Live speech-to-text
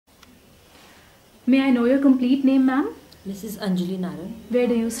May I know your complete name, ma'am? Mrs. Anjali Naran, Where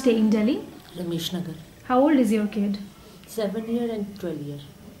do you stay in Delhi? Ramesh Nagar. How old is your kid? 7 year and 12 year.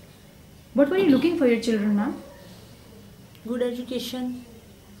 What were you looking for your children, ma'am? Good education,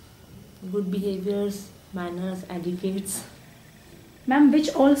 good behaviors, manners, etiquettes. Ma'am,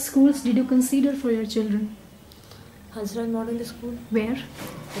 which all schools did you consider for your children? Hans Raj Model School, Where?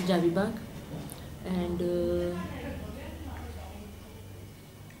 Punjabi Bagh, and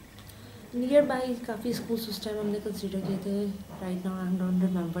nearby काफ़ी schools उस time हमने consider किए थे. Right now I don't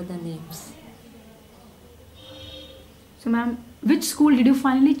remember the names. So, ma'am, which school did you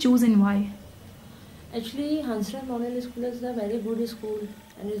finally choose and why? Actually, Hans Raj Model School is a very good school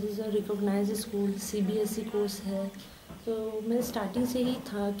and it is a recognized school. CBSE course है. तो मेरे starting से ही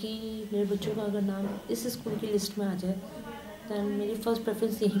था कि मेरे बच्चों का अगर नाम इस स्कूल की लिस्ट में आ जाए दैन मेरी फर्स्ट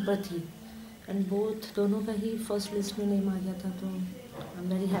प्रेफरेंस यहीं पर थी एंड बोथ दोनों का ही फर्स्ट लिस्ट में नेम आ गया था तो I am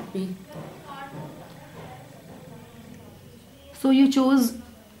very happy. So, you chose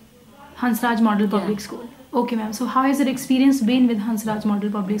Hans Raj Model Public Yeah. School. Okay, ma'am. So, how has your experience been with Hans Raj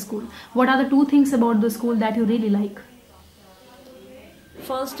Model Public School? What are the two things about the school that you really like?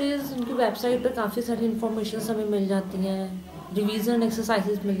 First is उनकी website पे काफ़ी सारी information हमें मिल जाती हैं, revision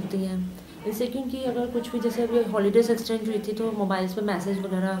exercises मिलती हैं. And second कि अगर कुछ भी जैसे अभी हॉलीडेज एक्सटेंड हुई थी तो मोबाइल्स पे मैसेज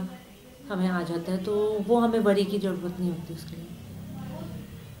वगैरह हमें आ जाता है तो वो हमें वरी की ज़रूरत नहीं होती उसके लिए.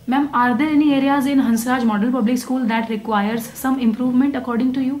 Ma'am, are there any areas in Hans Raj Model Public School that requires some improvement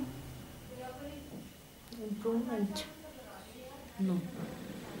according to you? Improvement no.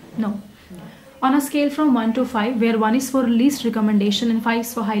 No. On a scale from 1 to 5, where 1 is for least recommendation and 5 is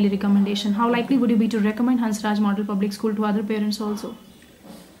for highly recommendation, how likely would you be to recommend Hans Raj Model Public School to other parents also?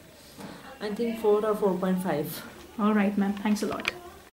 I think 4 or 4.5. All right, ma'am. Thanks a lot.